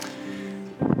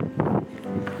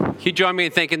Can you join me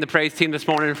in thanking the praise team this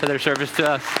morning for their service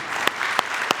to us?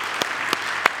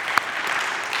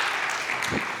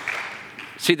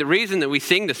 See, the reason that we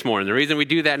sing this morning, the reason we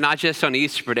do that not just on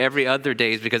Easter, but every other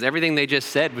day is because everything they just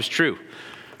said was true.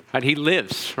 Right? He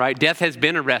lives, right? Death has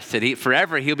been arrested.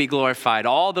 Forever he'll be glorified.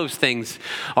 All those things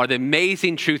are the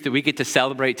amazing truth that we get to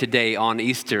celebrate today on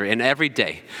Easter and every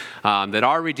day, that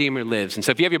our Redeemer lives. And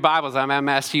so if you have your Bibles, I'm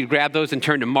asking you to grab those and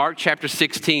turn to Mark chapter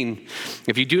 16.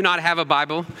 If you do not have a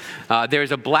Bible,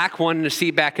 there's a black one in the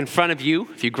seat back in front of you.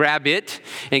 If you grab it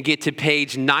and get to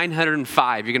page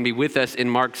 905, you're going to be with us in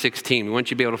Mark 16. We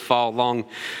want you to be able to follow along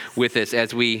with us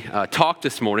as we talk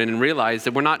this morning and realize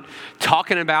that we're not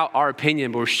talking about our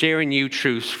opinion, but we're sharing you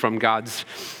truths from God's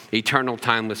eternal,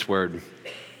 timeless word.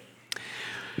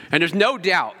 And there's no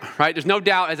doubt, right? There's no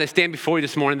doubt as I stand before you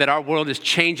this morning that our world is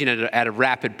changing at a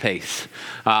rapid pace.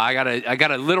 I got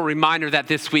a little reminder that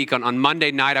this week on Monday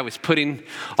night I was putting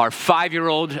our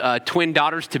 5-year-old twin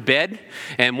daughters to bed,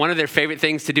 and one of their favorite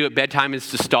things to do at bedtime is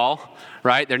to stall.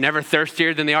 Right? They're never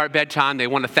thirstier than they are at bedtime. They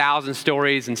want 1,000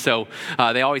 stories. And so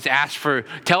they always ask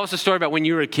tell us a story about when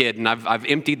you were a kid. And I've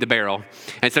emptied the barrel.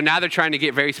 And so now they're trying to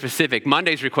get very specific.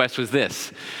 Monday's request was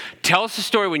this: tell us a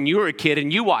story when you were a kid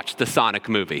and you watched the Sonic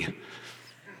movie.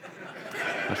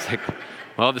 I was like,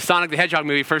 well, the Sonic the Hedgehog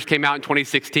movie first came out in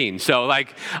 2016. So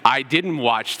I didn't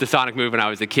watch the Sonic movie when I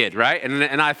was a kid, right?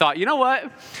 And I thought, you know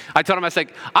what? I told him, I was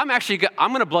like, I'm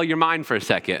going to blow your mind for a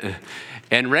second.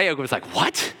 And Rhea was like,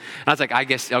 what? And I was like, I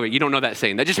guess, okay, you don't know that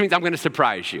saying. That just means I'm going to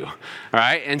surprise you, all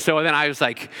right? And so then I was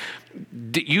like,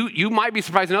 you might be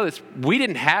surprised to know this. We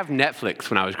didn't have Netflix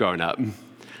when I was growing up.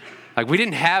 We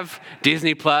didn't have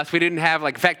Disney Plus. We didn't have,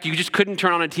 in fact, you just couldn't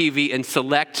turn on a TV and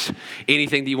select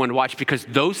anything that you wanted to watch because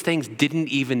those things didn't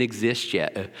even exist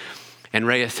yet. And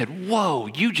Rhea said, whoa,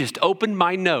 you just opened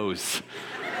my nose.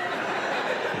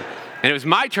 And it was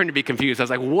my turn to be confused. I was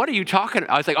like, what are you talking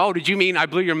about? I was like, oh, did you mean I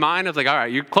blew your mind? I was like, all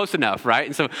right, you're close enough, right?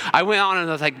 And so I went on and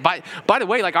I was like, by the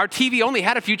way, our TV only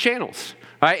had a few channels,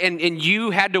 right? And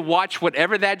you had to watch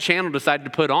whatever that channel decided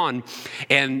to put on.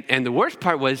 And the worst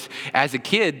part was, as a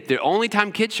kid, the only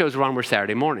time kids shows were on were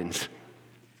Saturday mornings.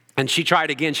 And she tried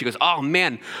again. She goes, oh,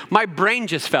 man, my brain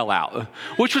just fell out,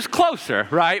 which was closer,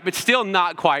 right? But still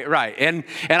not quite right. And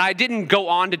I didn't go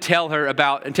on to tell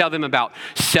them about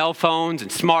cell phones and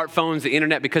smartphones, the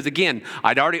internet, because, again,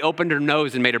 I'd already opened her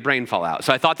nose and made her brain fall out.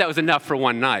 So I thought that was enough for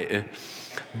one night.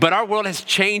 But our world has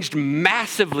changed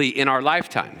massively in our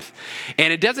lifetimes.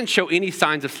 And it doesn't show any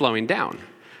signs of slowing down.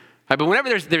 But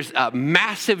whenever there's a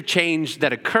massive change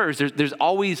that occurs, there's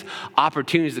always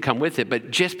opportunities that come with it.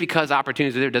 But just because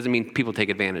opportunities are there doesn't mean people take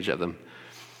advantage of them.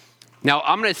 Now,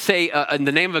 I'm going to say in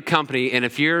the name of a company, and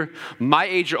if you're my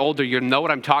age or older, you'll know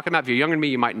what I'm talking about. If you're younger than me,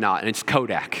 you might not, and it's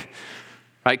Kodak.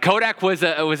 Right, Kodak was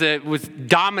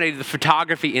dominated the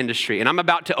photography industry, and I'm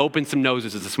about to open some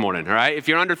noses this morning. All right, if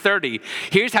you're under 30,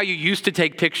 here's how you used to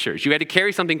take pictures. You had to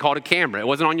carry something called a camera. It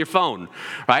wasn't on your phone,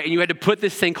 right? And you had to put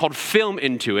this thing called film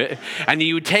into it, and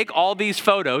you would take all these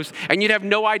photos, and you'd have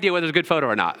no idea whether it was a good photo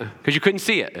or not because you couldn't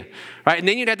see it, right? And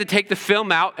then you'd have to take the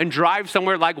film out and drive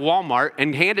somewhere like Walmart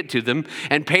and hand it to them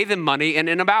and pay them money, and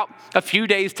in about a few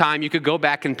days' time, you could go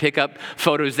back and pick up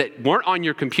photos that weren't on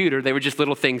your computer. They were just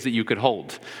little things that you could hold.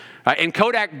 Right? And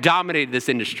Kodak dominated this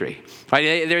industry.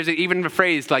 Right? There's even a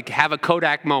phrase like "have a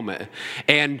Kodak moment,"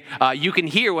 and you can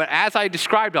hear as I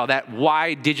described all that,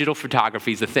 why digital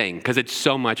photography is a thing, because it's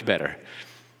so much better.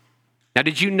 Now,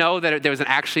 did you know that there was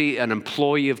actually an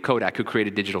employee of Kodak who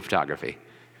created digital photography,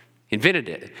 invented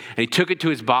it, and he took it to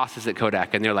his bosses at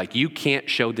Kodak, and they're like, "You can't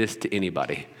show this to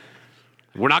anybody.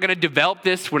 We're not going to develop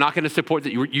this. We're not going to support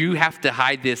that. You have to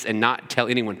hide this and not tell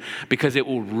anyone because it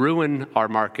will ruin our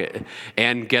market."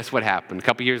 And guess what happened? A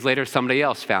couple years later, somebody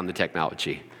else found the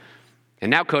technology.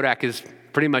 And now Kodak is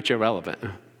pretty much irrelevant.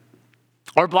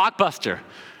 Or Blockbuster.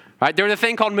 Right? There was a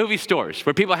thing called movie stores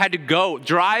where people had to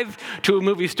drive to a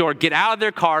movie store, get out of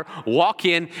their car, walk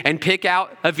in, and pick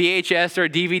out a VHS or a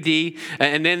DVD.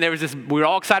 And then there was we were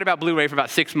all excited about Blu-ray for about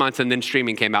 6 months, and then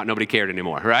streaming came out. Nobody cared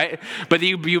anymore, right? But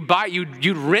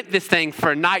you'd rent this thing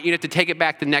for a night. You'd have to take it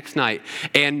back the next night.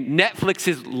 And Netflix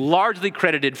is largely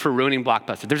credited for ruining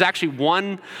Blockbuster. There's actually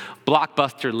one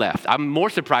Blockbuster left. I'm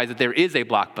more surprised that there is a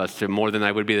Blockbuster more than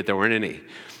I would be that there weren't any.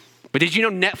 But did you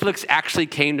know Netflix actually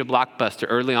came to Blockbuster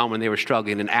early on when they were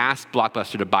struggling and asked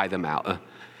Blockbuster to buy them out?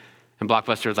 And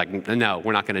Blockbuster was like, no,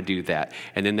 we're not going to do that.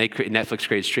 And then Netflix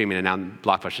created streaming, and now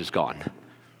Blockbuster's gone.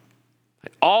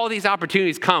 All these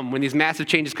opportunities come when these massive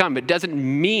changes come, but it doesn't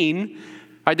mean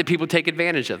that people take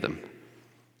advantage of them.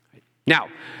 Now,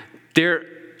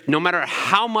 no matter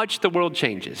how much the world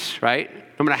changes, right?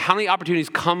 No matter how many opportunities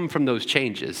come from those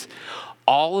changes,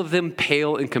 all of them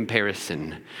pale in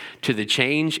comparison to the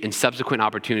change and subsequent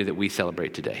opportunity that we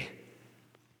celebrate today.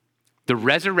 The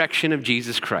resurrection of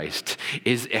Jesus Christ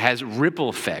has ripple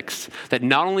effects that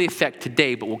not only affect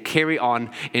today, but will carry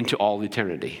on into all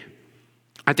eternity.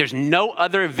 There's no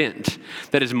other event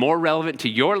that is more relevant to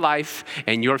your life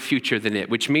and your future than it,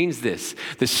 which means this: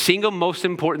 the single most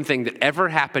important thing that ever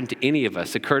happened to any of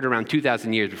us occurred around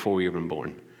 2,000 years before we were even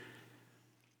born.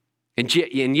 And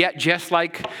yet, just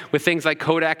like with things like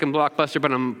Kodak and Blockbuster,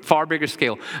 but on a far bigger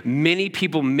scale, many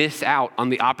people miss out on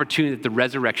the opportunity that the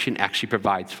resurrection actually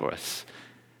provides for us.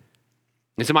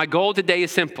 And so my goal today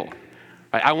is simple.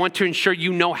 I want to ensure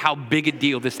you know how big a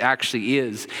deal this actually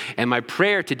is. And my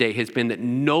prayer today has been that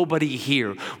nobody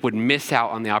here would miss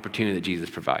out on the opportunity that Jesus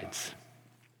provides.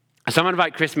 So I'm going to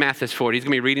invite Chris Mathis forward. He's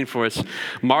going to be reading for us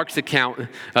Mark's account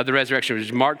of the resurrection, which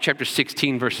is Mark chapter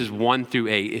 16, verses 1 through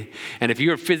 8. And if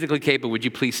you are physically capable, would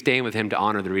you please stand with him to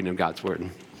honor the reading of God's word?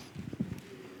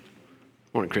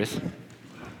 Morning, Chris.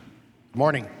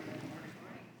 Morning.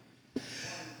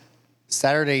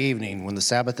 Saturday evening, when the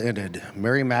Sabbath ended,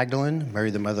 Mary Magdalene,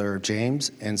 Mary the mother of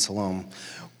James, and Salome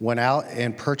went out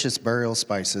and purchased burial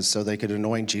spices so they could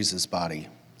anoint Jesus' body.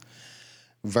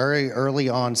 Very early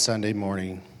on Sunday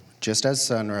morning, just as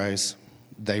sunrise,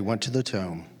 they went to the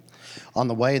tomb. On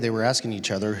the way, they were asking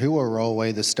each other, "Who will roll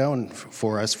away the stone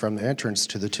for us from the entrance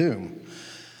to the tomb?"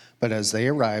 But as they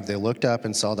arrived, they looked up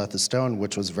and saw that the stone,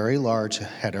 which was very large,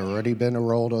 had already been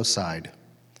rolled aside.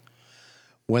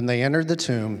 When they entered the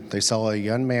tomb, they saw a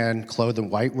young man clothed in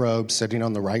white robes sitting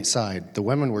on the right side. The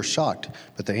women were shocked,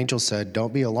 but the angel said,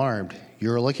 "Don't be alarmed.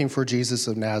 You are looking for Jesus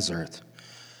of Nazareth,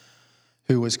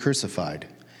 who was crucified.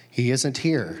 He isn't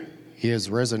here. He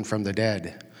is risen from the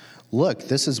dead. Look,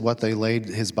 this is what they laid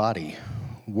his body,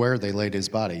 where they laid his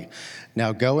body.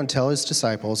 Now go and tell his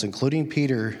disciples, including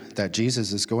Peter, that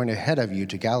Jesus is going ahead of you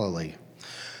to Galilee.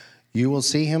 You will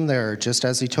see him there, just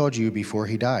as he told you before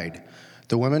he died."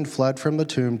 The women fled from the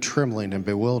tomb trembling and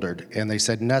bewildered, and they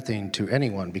said nothing to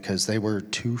anyone because they were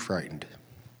too frightened.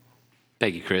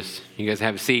 Thank you, Chris. You guys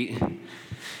have a seat.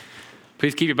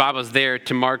 Please keep your Bibles there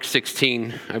to Mark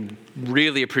 16. I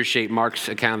really appreciate Mark's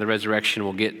account of the resurrection.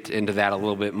 We'll get into that a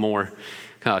little bit more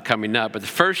coming up. But the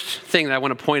first thing that I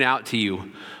want to point out to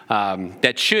you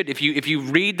that should, if you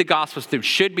read the Gospels through,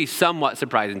 should be somewhat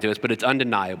surprising to us, but it's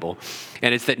undeniable.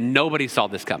 And it's that nobody saw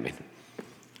this coming.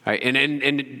 Right,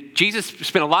 and Jesus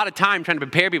spent a lot of time trying to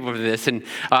prepare people for this. And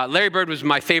Larry Bird was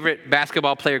my favorite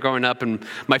basketball player growing up. And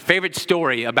my favorite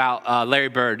story about Larry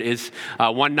Bird is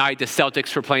one night the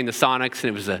Celtics were playing the Sonics, and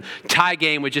it was a tie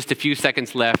game with just a few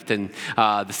seconds left. And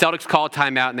the Celtics call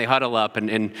timeout, and they huddle up.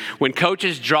 And when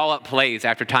coaches draw up plays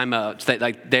after timeouts,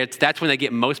 that's when they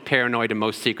get most paranoid and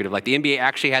most secretive. Like the NBA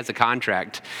actually has a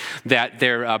contract that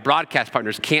their broadcast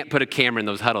partners can't put a camera in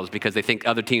those huddles because they think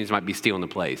other teams might be stealing the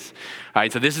plays. All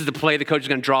right, so this is the play the coach is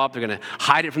going to draw up. They're going to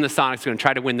hide it from the Sonics. They're going to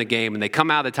try to win the game. And they come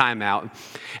out of the timeout.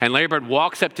 And Larry Bird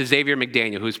walks up to Xavier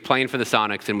McDaniel, who's playing for the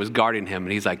Sonics and was guarding him.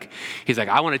 And he's like,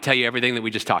 "I want to tell you everything that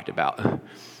we just talked about."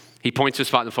 He points to a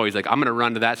spot on the floor. He's like, "I'm going to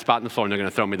run to that spot on the floor, and they're going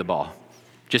to throw me the ball,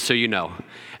 just so you know. And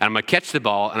I'm going to catch the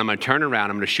ball, and I'm going to turn around.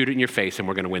 I'm going to shoot it in your face, and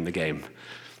we're going to win the game."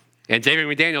 And Xavier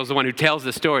McDaniel is the one who tells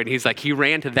the story. And he's like, he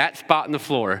ran to that spot on the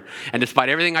floor. And despite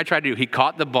everything I tried to do, he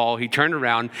caught the ball. He turned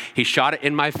around. He shot it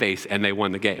in my face. And they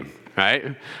won the game,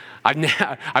 right?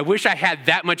 I wish I had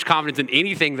that much confidence in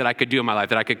anything that I could do in my life,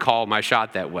 that I could call my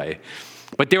shot that way.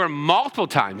 But there were multiple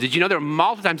times. Did you know there were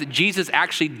multiple times that Jesus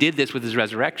actually did this with his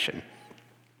resurrection?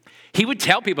 He would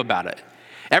tell people about it.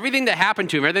 Everything that happened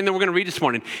to him, everything that we're going to read this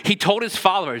morning, he told his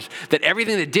followers that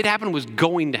everything that did happen was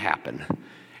going to happen.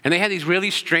 And they had these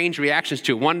really strange reactions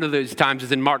to it. One of those times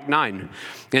is in Mark 9.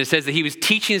 And it says that he was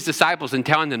teaching his disciples and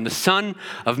telling them the Son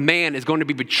of Man is going to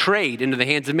be betrayed into the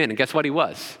hands of men. And guess what he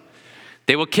was?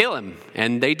 They will kill him.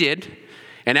 And they did.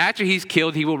 And after he's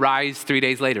killed, he will rise 3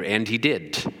 days later. And he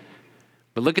did.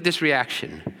 But look at this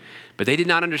reaction. But they did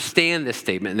not understand this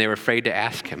statement, and they were afraid to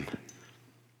ask him.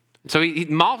 So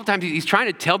multiple times he's trying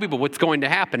to tell people what's going to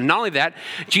happen. And not only that,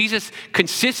 Jesus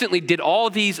consistently did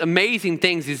all these amazing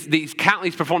things.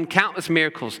 He performed countless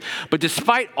miracles. But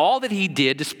despite all that he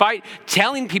did, despite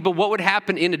telling people what would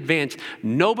happen in advance,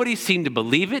 nobody seemed to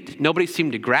believe it. Nobody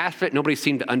seemed to grasp it. Nobody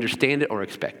seemed to understand it or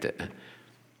expect it.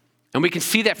 And we can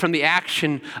see that from the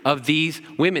action of these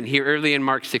women here early in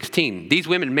Mark 16. These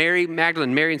women, Mary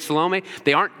Magdalene, Mary and Salome,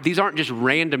 these aren't just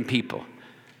random people.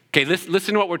 Okay,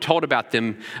 listen to what we're told about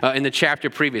them in the chapter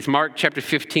previous. Mark chapter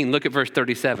 15, look at verse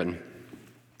 37.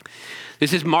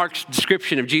 This is Mark's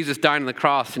description of Jesus dying on the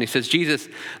cross. And he says, Jesus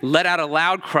let out a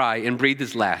loud cry and breathed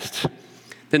his last.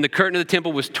 Then the curtain of the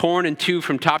temple was torn in two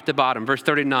from top to bottom. Verse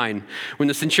 39, when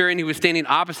the centurion who was standing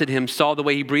opposite him saw the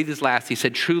way he breathed his last, he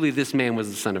said, truly this man was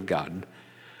the Son of God.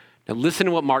 Now listen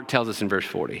to what Mark tells us in verse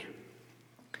 40.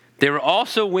 There were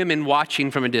also women watching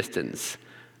from a distance.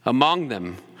 Among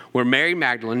them were Mary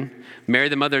Magdalene, Mary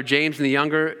the mother of James the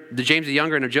younger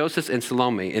and of Joseph, and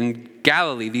Salome. In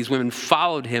Galilee, these women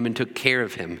followed him and took care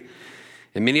of him.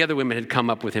 And many other women had come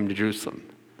up with him to Jerusalem.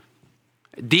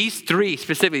 These three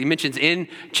specifically, he mentions in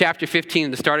chapter 15,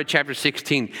 at the start of chapter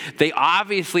 16, they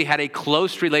obviously had a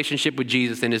close relationship with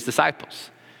Jesus and his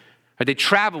disciples. They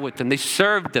traveled with them, they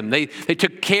served them, they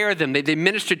took care of them, they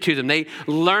ministered to them, they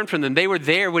learned from them. They were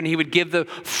there when he would give the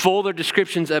fuller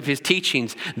descriptions of his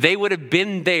teachings. They would have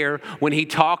been there when he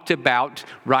talked about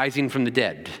rising from the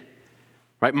dead.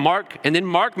 Right?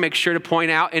 Mark makes sure to point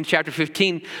out in chapter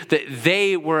 15 that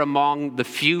they were among the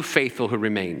few faithful who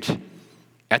remained.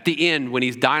 At the end, when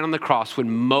he's dying on the cross, when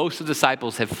most of the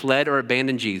disciples have fled or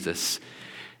abandoned Jesus,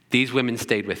 these women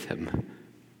stayed with him,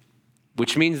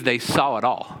 which means they saw it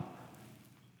all.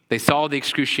 They saw the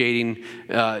excruciating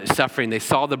suffering. They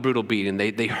saw the brutal beating.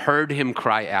 They heard him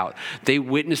cry out. They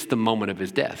witnessed the moment of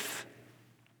his death.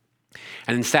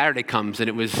 And then Saturday comes, and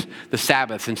it was the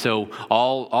Sabbath. And so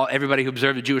everybody who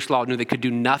observed the Jewish law knew they could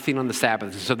do nothing on the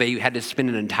Sabbath. And so they had to spend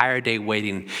an entire day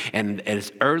waiting, and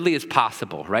as early as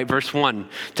possible, right? Verse 1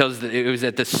 tells us that it was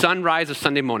at the sunrise of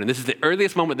Sunday morning. This is the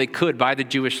earliest moment they could by the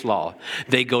Jewish law.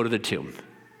 They go to the tomb.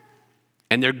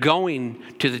 And they're going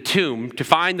to the tomb to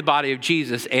find the body of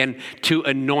Jesus and to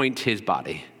anoint his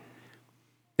body.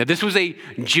 Now, this was a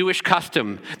Jewish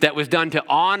custom that was done to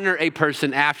honor a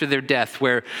person after their death,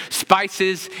 where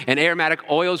spices and aromatic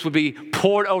oils would be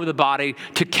poured over the body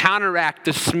to counteract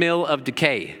the smell of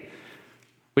decay.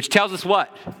 Which tells us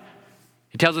what?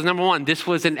 It tells us, number one, this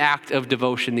was an act of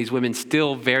devotion. These women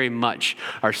still very much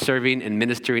are serving and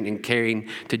ministering and caring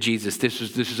to Jesus. This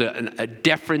was a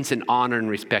deference and honor and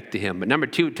respect to him. But number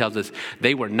two, it tells us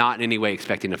they were not in any way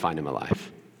expecting to find him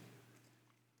alive.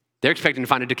 They're expecting to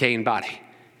find a decaying body.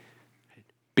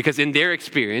 Because in their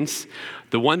experience,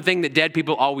 the one thing that dead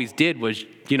people always did was,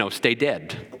 stay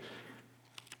dead.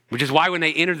 Which is why when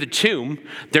they enter the tomb,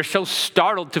 they're so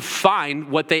startled to find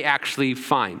what they actually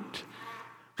find.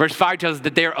 Verse 5 tells us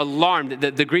that they're alarmed.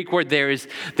 The Greek word there is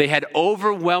they had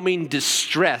overwhelming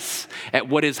distress at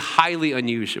what is highly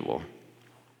unusual.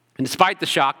 And despite the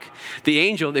shock, the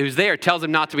angel who's there tells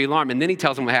them not to be alarmed. And then he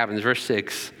tells them what happens. Verse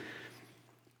 6.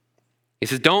 He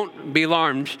says, don't be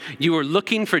alarmed. You are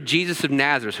looking for Jesus of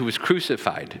Nazareth who was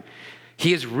crucified.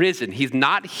 He is risen. He's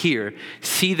not here.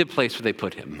 See the place where they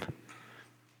put him.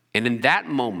 And in that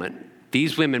moment,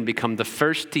 these women become the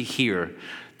first to hear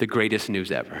the greatest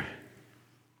news ever.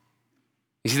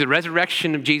 You see, the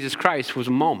resurrection of Jesus Christ was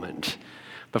a moment,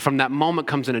 but from that moment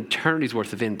comes an eternity's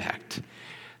worth of impact.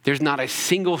 There's not a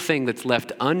single thing that's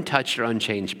left untouched or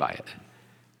unchanged by it.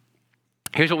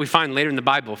 Here's what we find later in the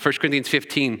Bible. 1 Corinthians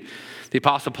 15, the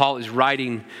Apostle Paul is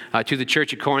writing to the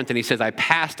church at Corinth, and he says, I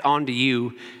passed on to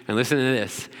you, and listen to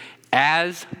this,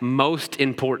 as most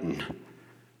important,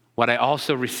 what I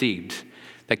also received,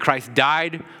 that Christ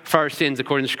died for our sins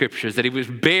according to Scriptures, that he was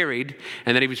buried,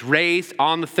 and that he was raised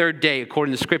on the third day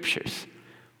according to Scriptures.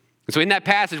 And so in that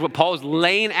passage, what Paul is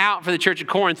laying out for the church at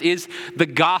Corinth is the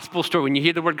gospel story. When you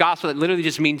hear the word gospel, it literally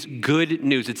just means good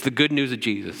news. It's the good news of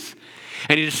Jesus.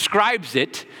 And he describes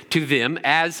it to them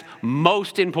as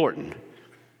most important.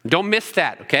 Don't miss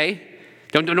that, okay?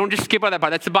 Don't just skip over that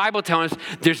part. That's the Bible telling us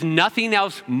there's nothing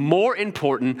else more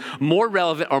important, more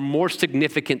relevant, or more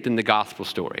significant than the gospel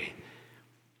story.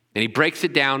 And he breaks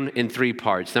it down in three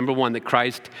parts. Number one, that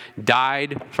Christ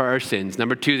died for our sins.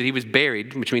 Number two, that he was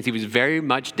buried, which means he was very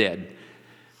much dead.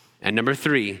 And number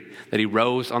three, that he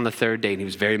rose on the third day and he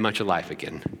was very much alive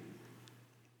again.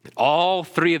 All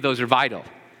three of those are vital.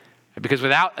 Because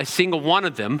without a single one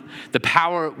of them, the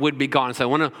power would be gone. So I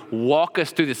want to walk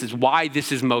us through this. This is why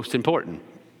this is most important.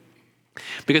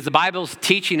 Because the Bible's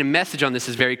teaching and message on this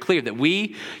is very clear, that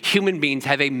we human beings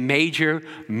have a major,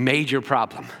 major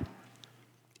problem.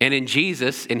 And in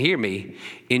Jesus, and hear me,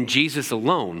 in Jesus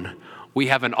alone, we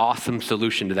have an awesome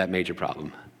solution to that major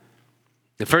problem.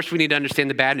 The first, we need to understand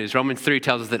the bad news. Romans 3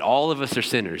 tells us that all of us are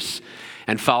sinners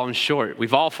and fallen short.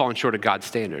 We've all fallen short of God's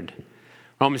standard.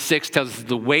 Romans 6 tells us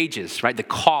the wages, right? The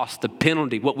cost, the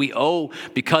penalty, what we owe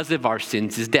because of our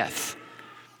sins is death.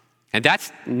 And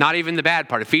that's not even the bad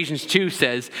part. Ephesians 2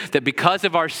 says that because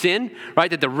of our sin, right,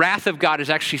 that the wrath of God is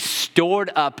actually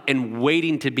stored up and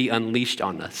waiting to be unleashed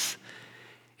on us.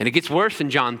 And it gets worse in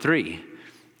John 3,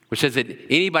 which says that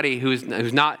anybody who's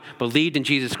not believed in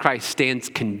Jesus Christ stands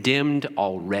condemned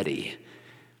already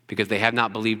because they have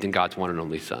not believed in God's one and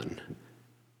only Son.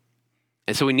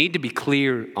 And so we need to be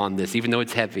clear on this, even though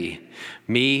it's heavy.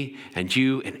 Me and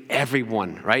you and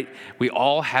everyone, right? We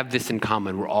all have this in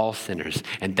common. We're all sinners,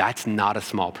 and that's not a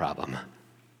small problem.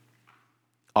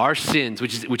 Our sins,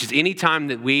 which is any time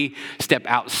that we step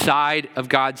outside of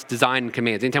God's design and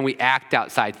commands, anytime we act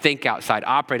outside, think outside,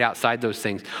 operate outside those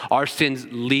things, our sins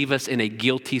leave us in a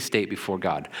guilty state before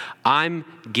God. I'm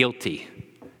guilty.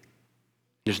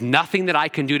 There's nothing that I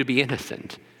can do to be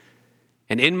innocent.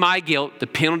 And in my guilt, the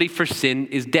penalty for sin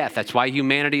is death. That's why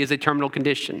humanity is a terminal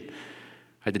condition.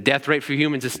 The death rate for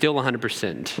humans is still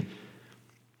 100%.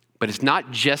 But it's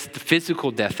not just the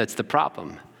physical death that's the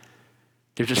problem.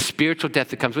 There's a spiritual death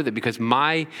that comes with it because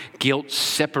my guilt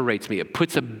separates me. It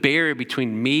puts a barrier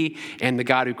between me and the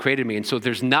God who created me. And so if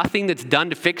there's nothing that's done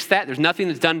to fix that, there's nothing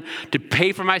that's done to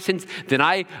pay for my sins, then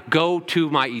I go to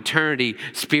my eternity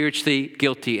spiritually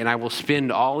guilty, and I will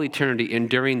spend all eternity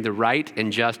enduring the right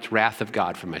and just wrath of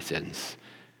God for my sins.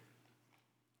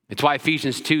 It's why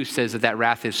Ephesians 2 says that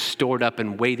wrath is stored up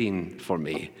and waiting for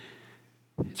me.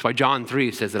 It's why John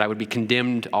 3 says that I would be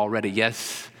condemned already.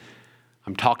 Yes,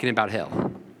 I'm talking about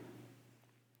hell.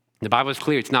 The Bible is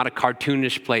clear. It's not a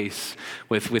cartoonish place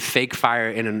with fake fire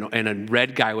and a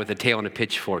red guy with a tail and a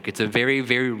pitchfork. It's a very,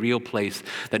 very real place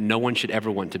that no one should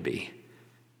ever want to be.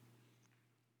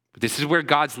 But this is where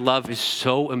God's love is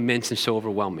so immense and so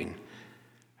overwhelming.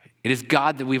 It is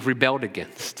God that we've rebelled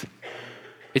against.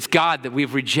 It's God that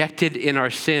we've rejected in our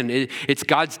sin. It's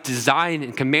God's design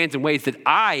and commands and ways that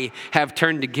I have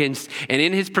turned against. And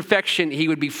in his perfection, he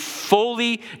would be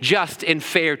fully just and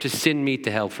fair to send me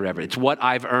to hell forever. It's what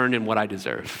I've earned and what I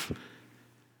deserve.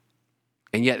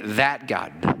 And yet that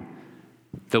God,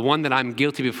 the one that I'm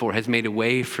guilty before, has made a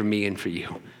way for me and for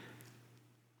you.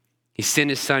 He sent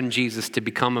his son, Jesus, to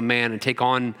become a man and take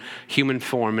on human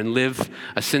form and live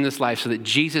a sinless life so that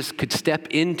Jesus could step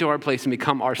into our place and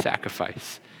become our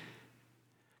sacrifice.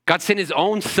 God sent his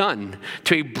own son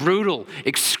to a brutal,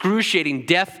 excruciating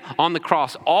death on the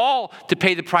cross, all to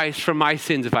pay the price for my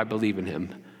sins if I believe in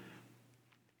him.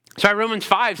 So Romans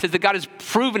 5 says that God has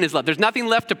proven his love. There's nothing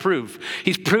left to prove.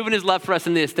 He's proven his love for us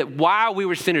in this, that while we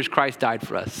were sinners, Christ died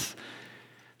for us.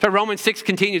 So Romans 6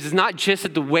 continues, it's not just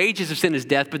that the wages of sin is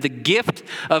death, but the gift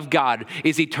of God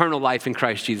is eternal life in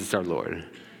Christ Jesus our Lord.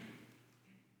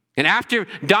 And after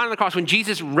dying on the cross, when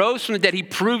Jesus rose from the dead, he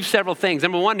proved several things.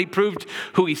 Number one, he proved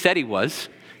who he said he was,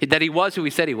 that he was who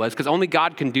he said he was, because only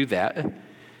God can do that.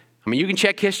 I mean, you can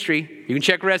check history, you can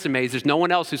check resumes. There's no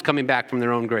one else who's coming back from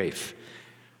their own grave.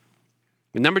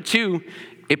 But number two,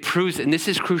 it proves, and this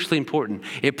is crucially important,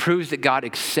 it proves that God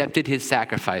accepted his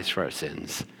sacrifice for our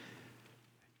sins.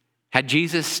 Had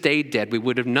Jesus stayed dead, we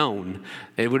would have known,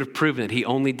 it would have proven that he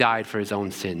only died for his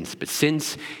own sins. But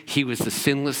since he was the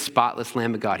sinless, spotless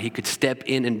Lamb of God, he could step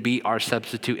in and be our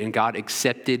substitute, and God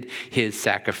accepted his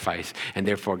sacrifice, and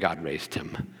therefore God raised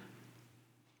him.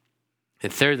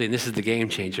 And thirdly, and this is the game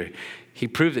changer, he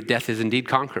proved that death is indeed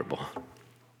conquerable.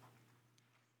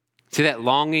 See that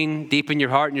longing deep in your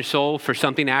heart and your soul for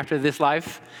something after this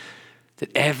life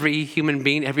that every human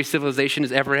being, every civilization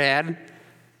has ever had?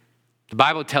 The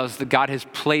Bible tells us that God has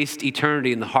placed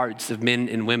eternity in the hearts of men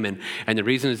and women. And the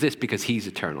reason is this, because he's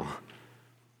eternal.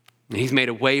 And he's made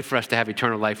a way for us to have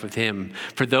eternal life with him.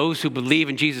 For those who believe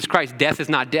in Jesus Christ, death is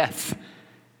not death.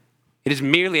 It is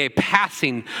merely a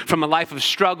passing from a life of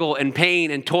struggle and pain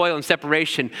and toil and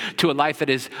separation to a life that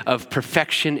is of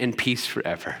perfection and peace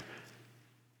forever.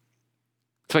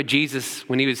 That's why Jesus,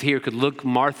 when he was here, could look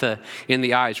Martha in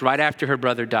the eyes right after her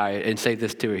brother died and say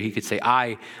this to her. He could say,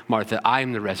 I, Martha, I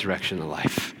am the resurrection and the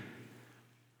life.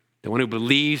 The one who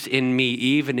believes in me,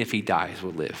 even if he dies,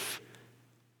 will live.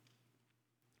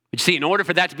 But you see, in order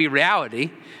for that to be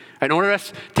reality, in order for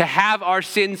us to have our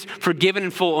sins forgiven in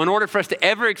full, in order for us to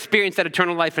ever experience that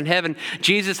eternal life in heaven,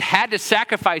 Jesus had to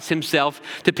sacrifice himself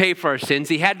to pay for our sins.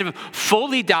 He had to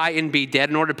fully die and be dead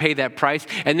in order to pay that price.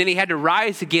 And then he had to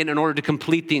rise again in order to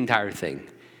complete the entire thing.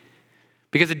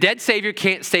 Because a dead Savior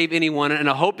can't save anyone, and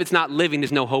a hope that's not living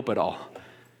is no hope at all.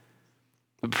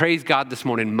 But praise God this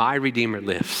morning, my Redeemer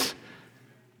lives.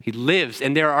 He lives,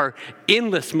 and there are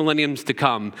endless millenniums to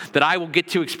come that I will get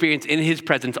to experience in his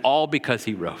presence, all because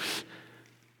he rose.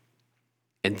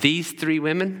 And these three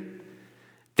women,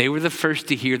 they were the first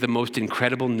to hear the most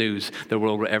incredible news the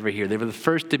world will ever hear. They were the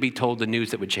first to be told the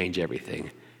news that would change everything.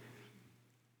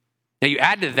 Now you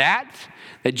add to that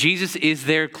Jesus is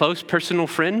their close personal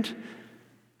friend.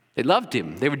 They loved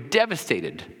him. They were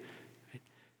devastated.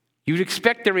 You'd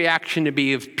expect the reaction to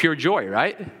be of pure joy,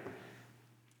 right?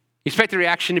 You expect the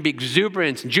reaction to be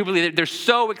exuberance and jubilee. They're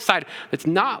so excited. That's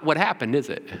not what happened, is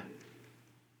it?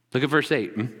 Look at verse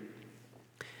 8.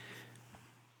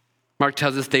 Mark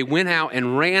tells us they went out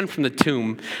and ran from the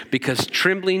tomb because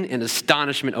trembling and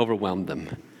astonishment overwhelmed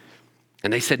them.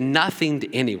 And they said nothing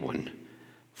to anyone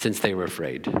since they were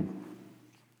afraid.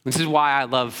 This is why I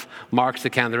love Mark's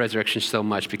account of the resurrection so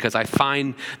much, because I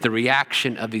find the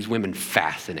reaction of these women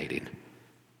fascinating.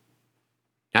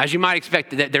 Now, as you might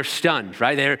expect, they're stunned,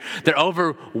 right? They're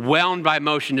overwhelmed by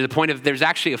emotion to the point of there's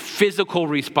actually a physical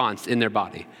response in their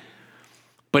body.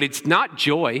 But it's not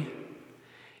joy,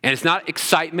 and it's not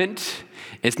excitement,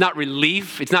 it's not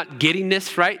relief, it's not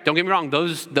giddiness, right? Don't get me wrong,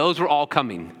 those were all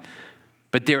coming.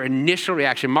 But their initial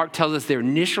reaction, Mark tells us their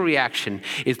initial reaction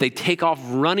is they take off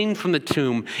running from the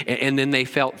tomb, and then they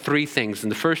felt three things. And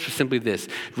the first was simply this,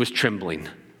 it was trembling.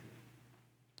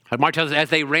 Mark tells us as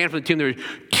they ran from the tomb, there were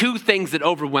two things that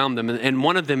overwhelmed them, and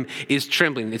one of them is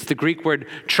trembling. It's the Greek word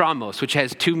tramos, which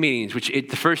has two meanings.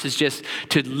 The first is just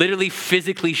to literally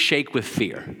physically shake with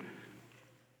fear.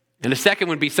 And the second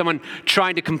would be someone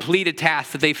trying to complete a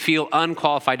task that they feel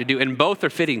unqualified to do, and both are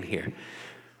fitting here.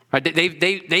 Right?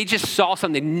 They just saw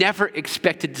something they never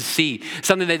expected to see,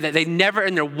 something that they never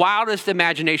in their wildest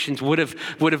imaginations would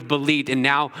have believed, and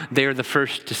now they're the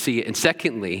first to see it. And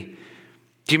secondly,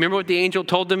 do you remember what the angel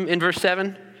told them in verse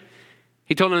 7?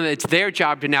 He told them that it's their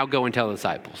job to now go and tell the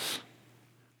disciples.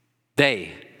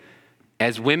 They,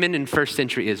 as women in first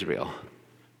century Israel,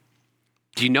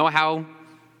 do you know how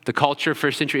the culture of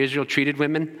first century Israel treated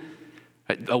women?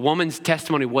 A woman's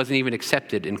testimony wasn't even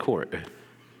accepted in court.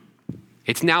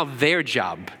 It's now their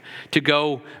job to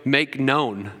go make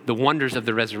known the wonders of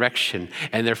the resurrection,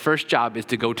 and their first job is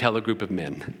to go tell a group of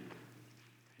men.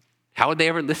 How would they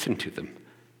ever listen to them?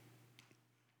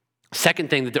 Second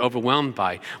thing that they're overwhelmed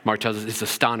by, Mark tells us, is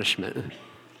astonishment.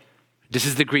 This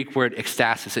is the Greek word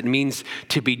ecstasis. It means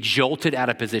to be jolted out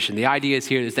of position. The idea is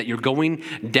here is that you're going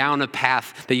down a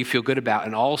path that you feel good about,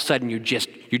 and all of a sudden you're just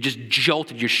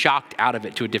jolted, you're shocked out of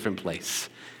it to a different place.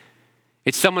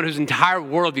 It's someone whose entire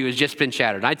worldview has just been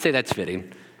shattered. I'd say that's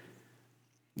fitting.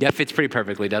 Yeah, it fits pretty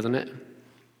perfectly, doesn't it?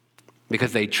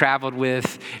 Because they traveled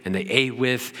with, and they ate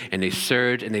with, and they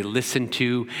served, and they listened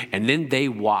to, and then they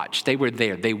watched. They were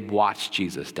there. They watched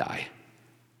Jesus die.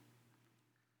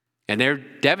 And they're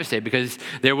devastated because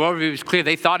their worldview was clear.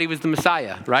 They thought he was the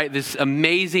Messiah, right? This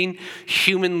amazing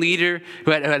human leader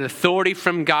who had authority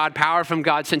from God, power from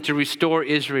God, sent to restore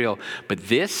Israel. But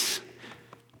this,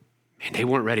 man, they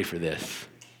weren't ready for this.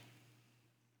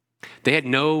 They had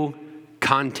no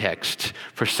context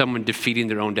for someone defeating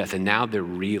their own death, and now they're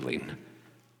reeling.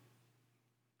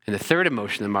 And the third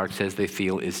emotion that Mark says they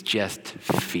feel is just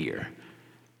fear.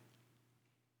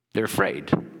 They're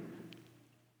afraid.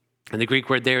 And the Greek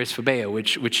word there is phobia,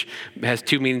 which has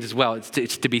two meanings as well.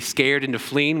 It's to be scared into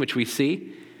fleeing, which we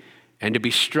see, and to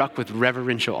be struck with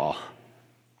reverential awe.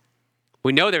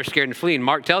 We know they're scared and fleeing.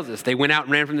 Mark tells us they went out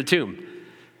and ran from the tomb.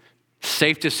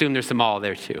 Safe to assume there's some awe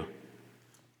there too.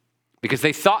 Because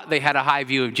they thought they had a high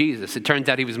view of Jesus. It turns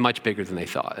out he was much bigger than they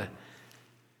thought.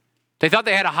 They thought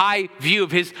they had a high view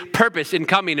of his purpose in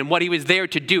coming and what he was there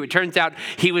to do. It turns out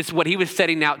what he was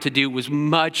setting out to do was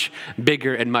much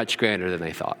bigger and much grander than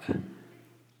they thought.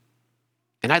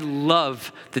 And I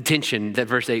love the tension that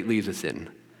verse 8 leaves us in.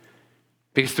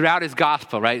 Because throughout his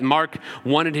gospel, right, Mark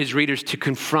wanted his readers to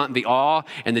confront the awe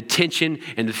and the tension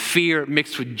and the fear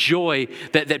mixed with joy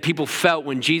that people felt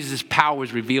when Jesus' power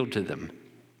was revealed to them.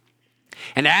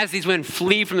 And as these women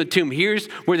flee from the tomb, here's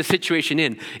where the situation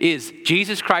is.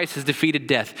 Jesus Christ has defeated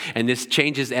death, and this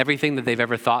changes everything that they've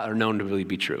ever thought or known to really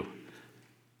be true.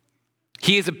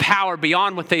 He is a power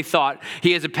beyond what they thought.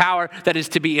 He is a power that is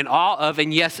to be in awe of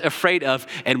and, yes, afraid of.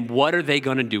 And what are they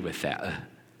going to do with that?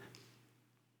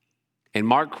 And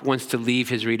Mark wants to leave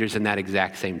his readers in that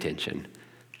exact same tension.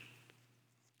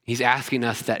 He's asking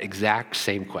us that exact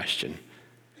same question.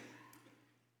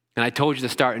 And I told you to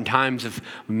start, in times of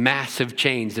massive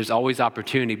change, there's always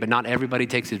opportunity, but not everybody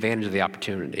takes advantage of the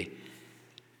opportunity.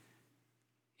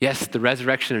 Yes, the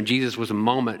resurrection of Jesus was a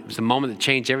moment. It was a moment that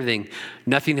changed everything.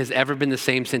 Nothing has ever been the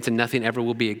same since, and nothing ever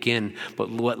will be again. But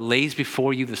what lays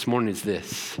before you this morning is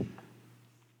this.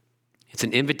 It's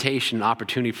an invitation, an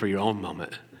opportunity for your own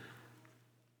moment,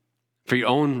 for your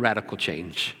own radical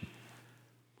change.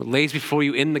 What lays before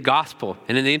you in the gospel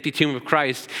and in the empty tomb of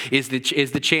Christ is the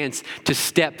chance to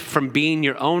step from being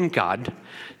your own God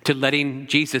to letting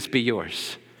Jesus be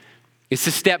yours. It's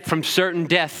a step from certain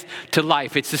death to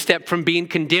life. It's a step from being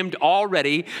condemned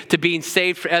already to being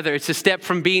saved forever. It's a step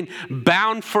from being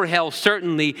bound for hell,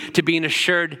 certainly, to being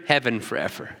assured heaven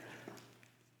forever.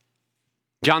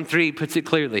 John 3 puts it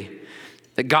clearly.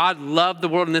 That God loved the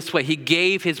world in this way. He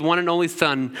gave his one and only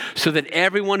Son so that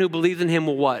everyone who believes in him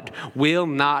will what? Will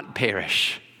not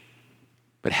perish,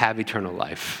 but have eternal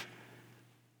life.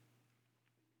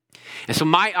 And so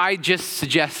I just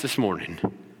suggest this morning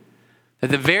that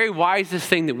the very wisest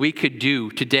thing that we could do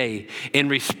today in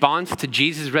response to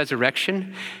Jesus'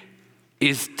 resurrection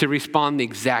is to respond the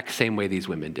exact same way these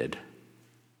women did.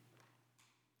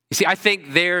 You see, I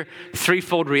think their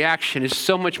threefold reaction is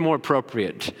so much more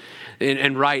appropriate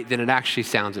and right than it actually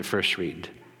sounds at first read.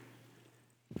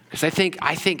 Because I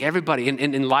think everybody,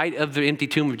 in light of the empty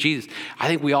tomb of Jesus, I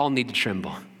think we all need to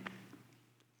tremble.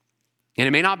 And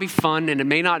it may not be fun and it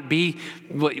may not be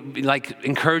like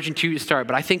encouraging to you to start,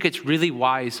 but I think it's really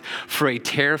wise for a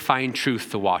terrifying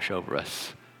truth to wash over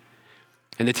us.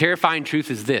 And the terrifying truth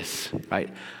is this,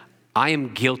 right? I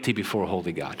am guilty before a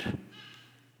holy God.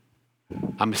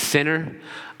 I'm a sinner,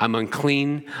 I'm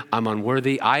unclean, I'm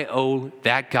unworthy. I owe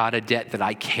that God a debt that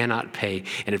I cannot pay.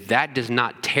 And if that does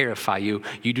not terrify you,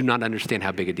 you do not understand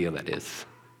how big a deal that is.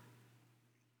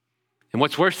 And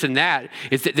what's worse than that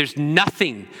is that there's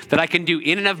nothing that I can do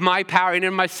in and of my power, in and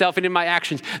of myself, and in my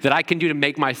actions that I can do to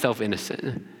make myself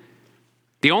innocent.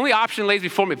 The only option lays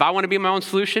before me, if I want to be my own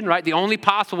solution, right? The only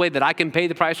possible way that I can pay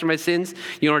the price for my sins,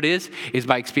 you know what it is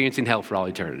by experiencing hell for all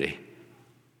eternity.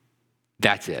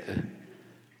 That's it.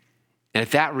 And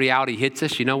if that reality hits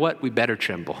us, you know what? We better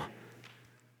tremble.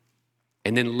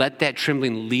 And then let that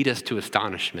trembling lead us to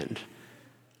astonishment.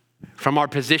 From our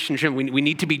position, we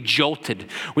need to be jolted.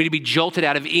 We need to be jolted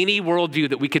out of any worldview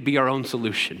that we could be our own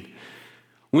solution.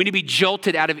 We need to be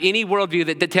jolted out of any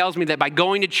worldview that tells me that by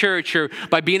going to church or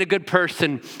by being a good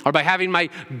person or by having my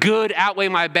good outweigh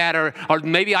my bad or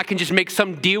maybe I can just make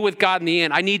some deal with God in the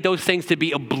end. I need those things to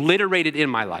be obliterated in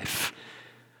my life.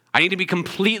 I need to be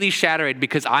completely shattered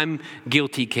because I'm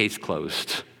guilty, case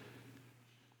closed.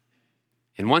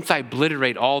 And once I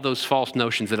obliterate all those false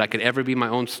notions that I could ever be my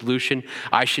own solution,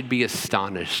 I should be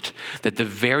astonished that the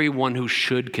very one who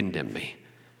should condemn me,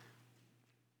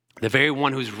 the very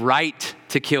one who's right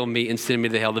to kill me and send me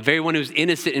to hell, the very one who's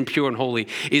innocent and pure and holy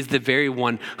is the very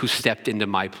one who stepped into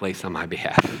my place on my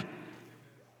behalf.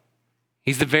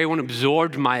 He's the very one who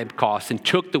absorbed my costs and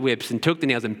took the whips and took the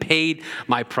nails and paid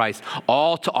my price,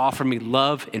 all to offer me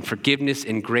love and forgiveness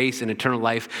and grace and eternal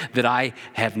life that I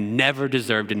have never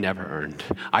deserved and never earned.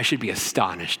 I should be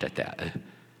astonished at that.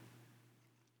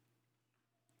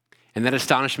 And that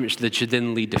astonishment that should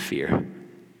then lead to fear.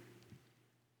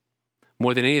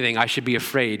 More than anything, I should be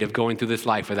afraid of going through this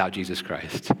life without Jesus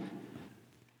Christ.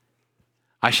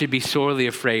 I should be sorely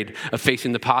afraid of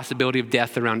facing the possibility of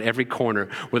death around every corner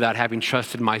without having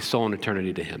trusted my soul in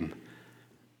eternity to him.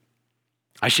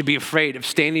 I should be afraid of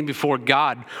standing before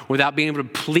God without being able to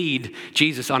plead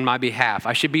Jesus on my behalf.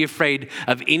 I should be afraid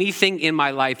of anything in my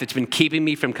life that's been keeping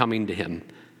me from coming to him.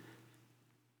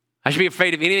 I should be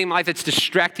afraid of anything in my life that's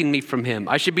distracting me from him.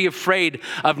 I should be afraid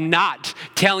of not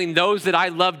telling those that I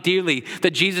love dearly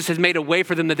that Jesus has made a way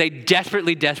for them that they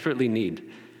desperately, desperately need.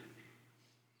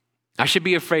 I should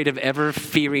be afraid of ever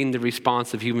fearing the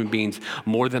response of human beings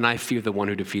more than I fear the one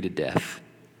who defeated death.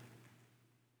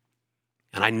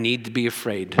 And I need to be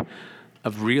afraid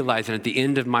of realizing at the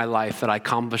end of my life that I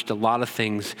accomplished a lot of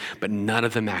things, but none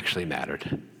of them actually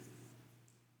mattered.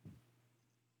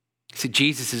 See,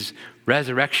 Jesus'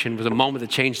 resurrection was a moment that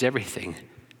changed everything.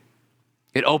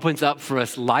 It opens up for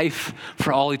us life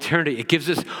for all eternity. It gives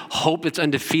us hope that's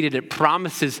undefeated. It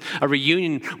promises a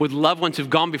reunion with loved ones who've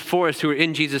gone before us who are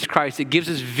in Jesus Christ. It gives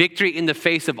us victory in the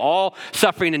face of all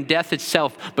suffering and death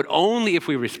itself, but only if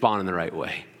we respond in the right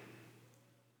way.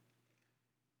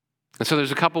 And so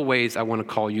there's a couple ways I want to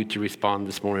call you to respond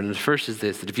this morning. And the first is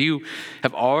this, that if you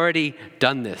have already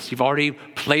done this, you've already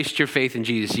placed your faith in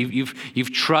Jesus,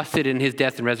 you've trusted in his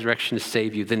death and resurrection to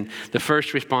save you, then the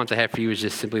first response I have for you is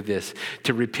just simply this,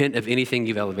 to repent of anything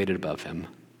you've elevated above him.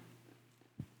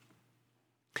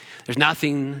 There's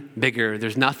nothing bigger,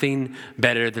 there's nothing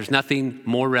better, there's nothing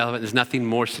more relevant, there's nothing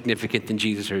more significant than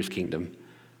Jesus or his kingdom.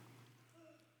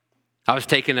 I was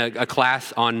taking a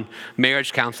class on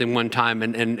marriage counseling one time,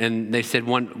 and they said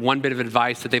one bit of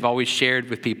advice that they've always shared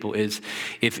with people is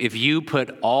if you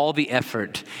put all the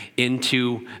effort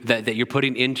into that you're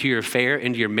putting into your affair,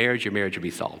 into your marriage will be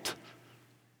solved.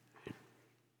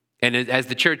 And as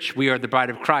the church, we are the bride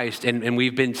of Christ, and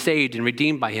we've been saved and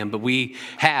redeemed by him, but we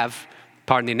have,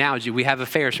 pardon the analogy, we have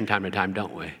affairs from time to time,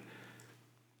 don't we?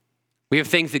 We have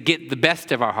things that get the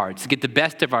best of our hearts, get the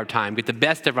best of our time, get the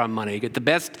best of our money, get the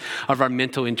best of our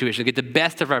mental intuition, get the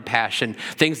best of our passion,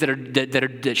 things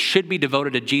that should be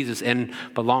devoted to Jesus and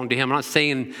belong to him. I'm not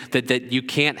saying that you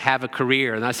can't have a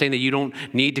career. I'm not saying that you don't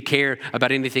need to care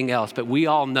about anything else, but we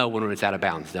all know when it's out of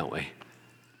bounds, don't we?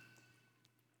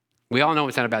 We all know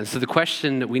it's out of bounds. So the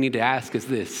question that we need to ask is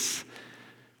this.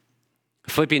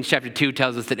 Philippians chapter 2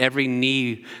 tells us that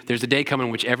there's a day coming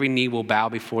in which every knee will bow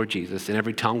before Jesus and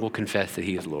every tongue will confess that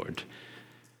he is Lord.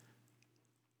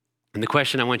 And the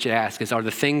question I want you to ask is, are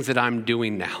the things that I'm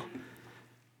doing now,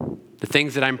 the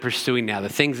things that I'm pursuing now, the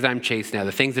things that I'm chasing now,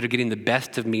 the things that are getting the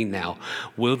best of me now,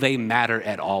 will they matter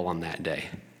at all on that day?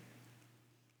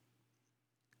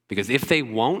 Because if they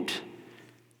won't,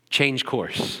 change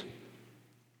course.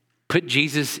 Put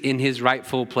Jesus in his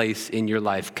rightful place in your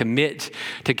life. Commit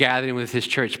to gathering with his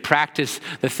church. Practice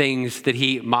the things that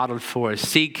he modeled for us.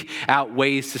 Seek out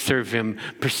ways to serve him.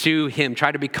 Pursue him.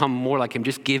 Try to become more like him.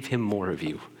 Just give him more of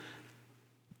you.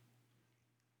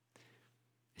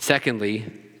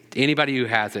 Secondly, anybody who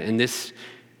hasn't, and this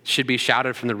should be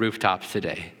shouted from the rooftops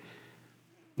today,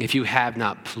 if you have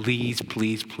not, please,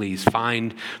 please, please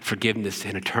find forgiveness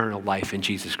and eternal life in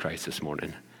Jesus Christ this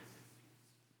morning.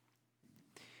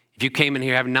 If you came in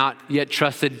here have not yet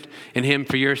trusted in him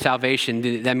for your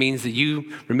salvation, that means that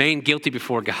you remain guilty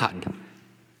before God. The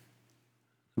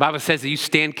Bible says that you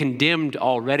stand condemned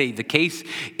already. The case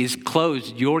is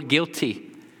closed. You're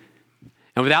guilty.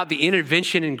 And without the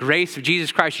intervention and grace of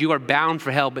Jesus Christ, you are bound for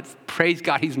hell. But praise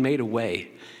God, he's made a way.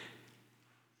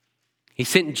 He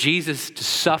sent Jesus to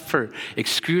suffer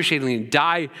excruciatingly and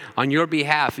die on your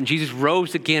behalf. And Jesus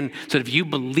rose again so that if you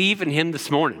believe in him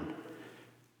this morning,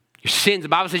 your sins, the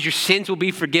Bible says your sins will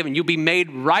be forgiven. You'll be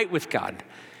made right with God.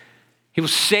 He will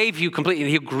save you completely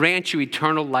and he'll grant you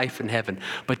eternal life in heaven.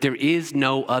 But there is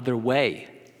no other way.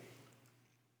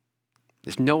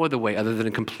 There's no other way other than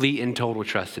a complete and total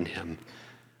trust in him.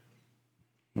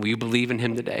 Will you believe in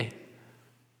him today?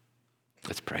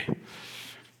 Let's pray.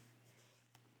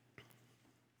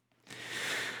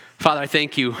 Father, I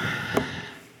thank you.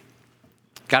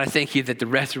 God, I thank you that the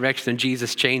resurrection of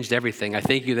Jesus changed everything. I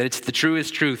thank you that it's the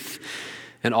truest truth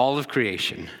in all of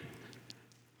creation.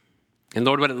 And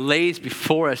Lord, what it lays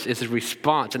before us is a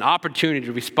response, an opportunity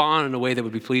to respond in a way that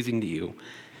would be pleasing to you.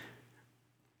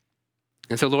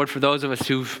 And so, Lord, for those of us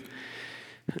who've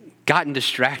gotten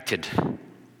distracted,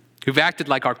 who've acted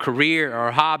like our career or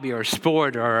our hobby or our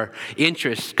sport or our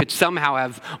interests could somehow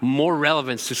have more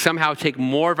relevance, to somehow take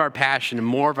more of our passion and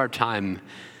more of our time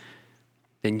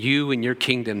than you and your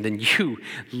kingdom, than you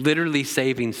literally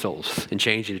saving souls and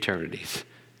changing eternities.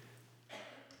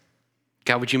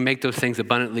 God, would you make those things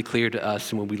abundantly clear to us,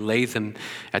 and when we lay them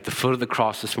at the foot of the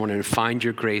cross this morning and find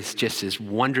your grace just as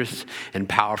wondrous and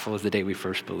powerful as the day we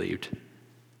first believed.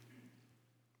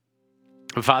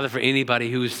 And Father, for anybody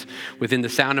who's within the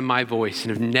sound of my voice and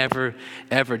have never,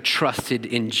 ever trusted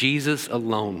in Jesus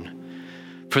alone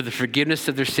for the forgiveness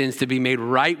of their sins, to be made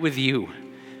right with you,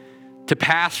 to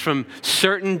pass from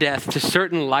certain death to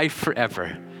certain life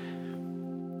forever.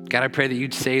 God, I pray that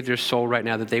you'd save their soul right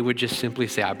now, that they would just simply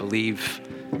say, I believe,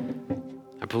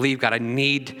 God, I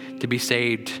need to be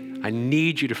saved. I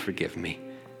need you to forgive me.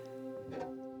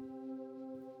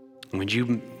 And would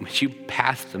you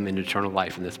pass them into eternal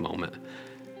life in this moment?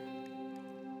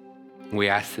 We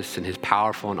ask this in his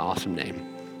powerful and awesome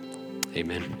name.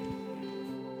 Amen.